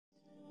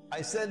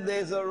I said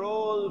there's a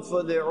role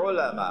for the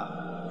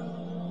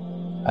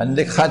ulama and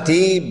the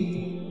khatib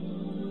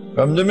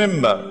from the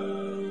mimbar,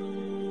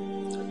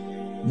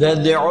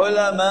 that the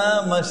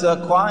ulama must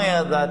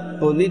acquire that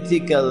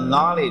political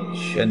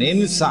knowledge and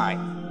insight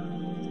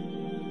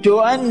to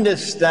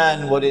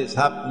understand what is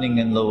happening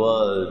in the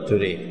world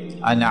today.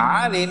 An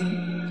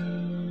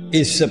alim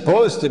is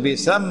supposed to be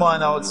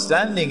someone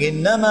outstanding.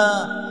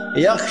 Innama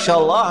yakhsha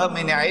Allah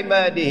min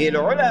ibadihi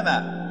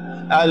al-ulama.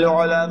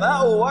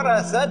 Al-ulama'u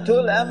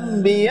warathatul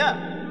anbiya.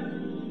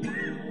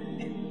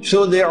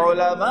 So the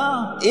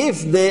ulama,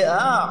 if they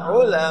are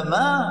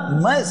ulama,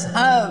 must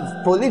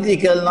have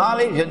political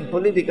knowledge and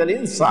political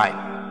insight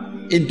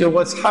into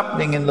what's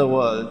happening in the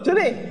world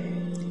today.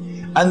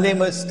 And they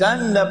must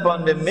stand up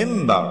on the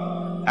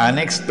mimbar and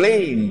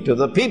explain to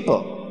the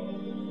people,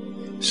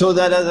 so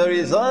that as a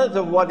result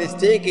of what is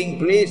taking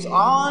place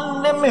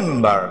on the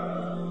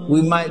mimbar,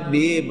 we might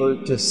be able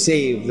to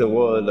save the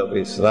world of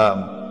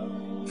Islam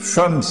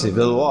from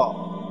civil war.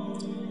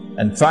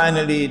 And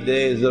finally,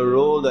 there is a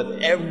role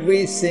that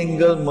every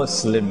single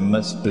Muslim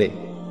must play.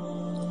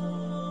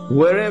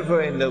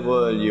 Wherever in the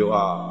world you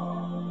are,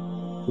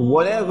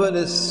 whatever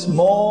the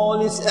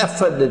smallest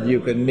effort that you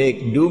can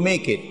make, do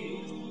make it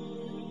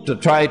to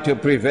try to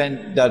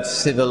prevent that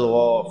civil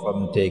war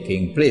from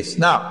taking place.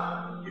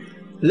 Now,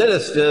 let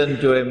us turn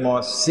to a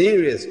more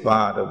serious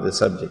part of the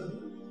subject.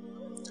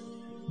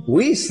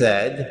 We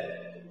said,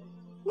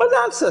 but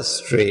that's a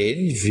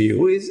strange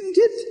view, isn't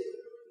it?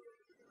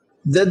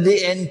 That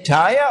the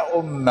entire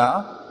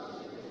ummah,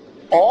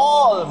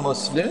 all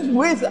Muslims,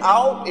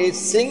 without a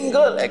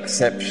single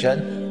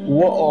exception,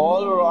 were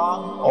all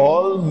wrong,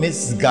 all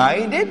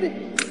misguided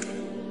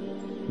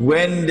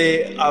when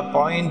they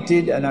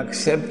appointed and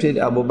accepted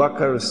Abu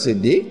Bakr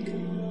as-Siddiq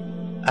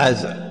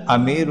as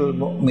Amirul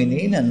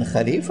Mu'mineen and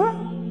Khalifa.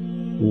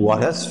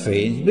 What a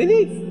strange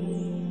belief!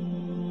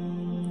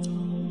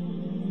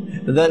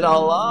 That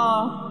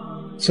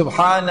Allah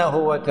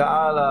subhanahu wa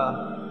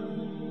ta'ala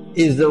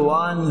is the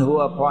one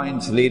who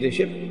appoints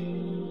leadership.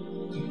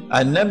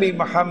 And Nabi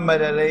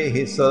Muhammad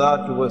alayhi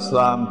salatu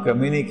wasalam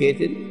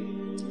communicated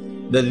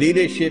the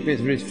leadership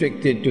is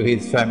restricted to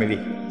his family.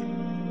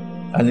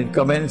 And it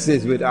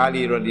commences with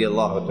Ali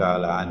radiallahu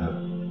ta'ala anhu.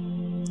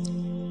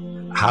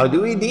 How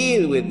do we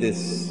deal with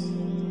this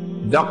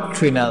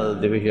doctrinal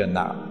division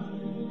now?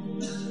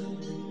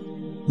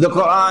 The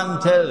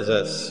Quran tells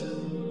us,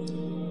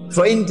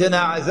 فَإِن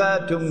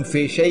تَنَعْزَاتُمْ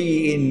فِي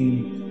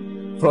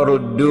شَيْءٍ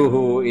فَرُدُّوهُ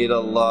إِلَى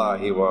اللَّهِ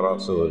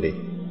وَرَسُولِهِ.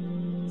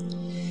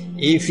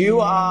 If you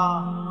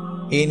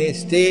are in a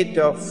state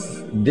of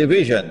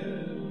division,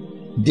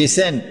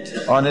 dissent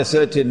on a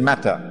certain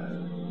matter,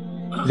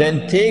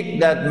 then take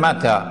that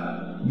matter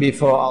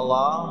before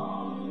Allah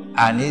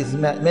and His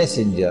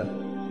Messenger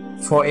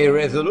for a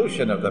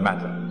resolution of the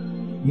matter.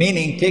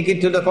 Meaning, take it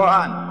to the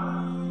Quran.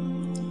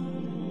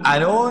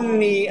 And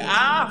only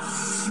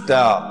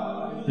after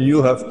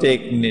you have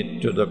taken it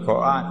to the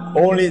Quran,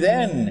 only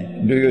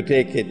then do you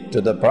take it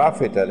to the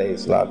Prophet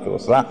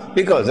ﷺ,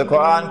 because the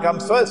Quran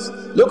comes first.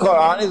 The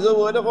Quran is the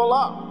word of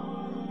Allah.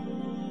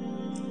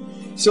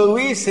 So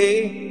we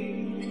say,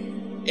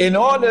 in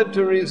order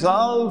to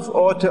resolve,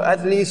 or to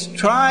at least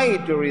try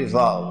to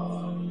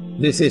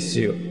resolve this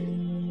issue,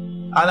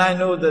 and I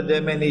know that there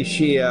are many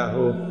Shia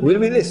who will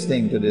be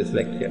listening to this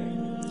lecture,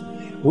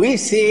 we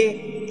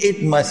say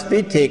it must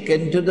be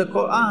taken to the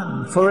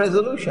Quran for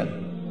resolution.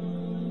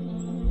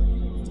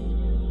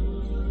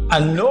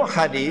 And no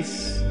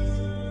hadith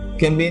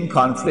can be in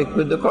conflict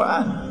with the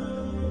Quran.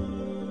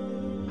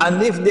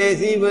 And if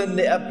there's even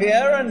the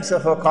appearance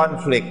of a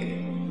conflict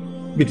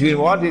between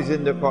what is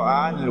in the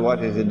Quran and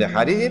what is in the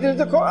hadith, it is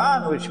the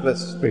Quran which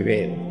must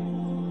prevail.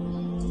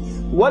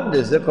 What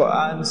does the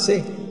Quran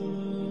say?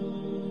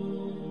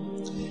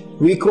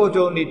 We quote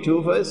only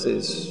 2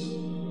 verses.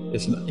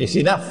 It's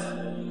enough.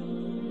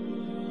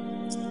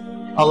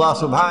 Allah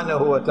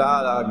subhanahu wa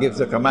ta'ala gives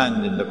a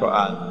command in the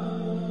Quran.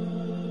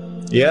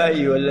 Ya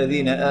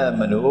ayyuhalladhina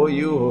amanu, O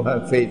you who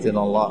have faith in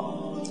Allah,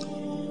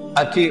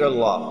 ati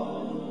Allah,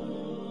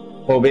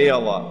 obey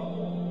Allah,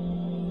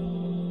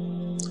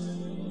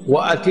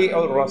 wa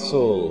ati'ur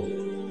Rasul,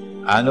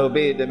 and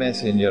obey the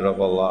Messenger of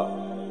Allah,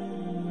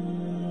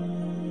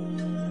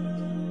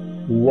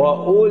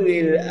 wa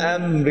ulil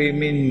amri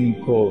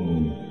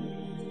minkum,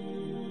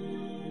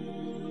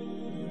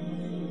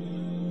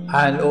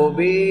 and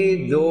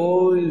obey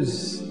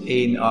those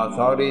in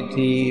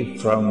authority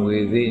from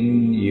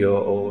within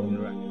your own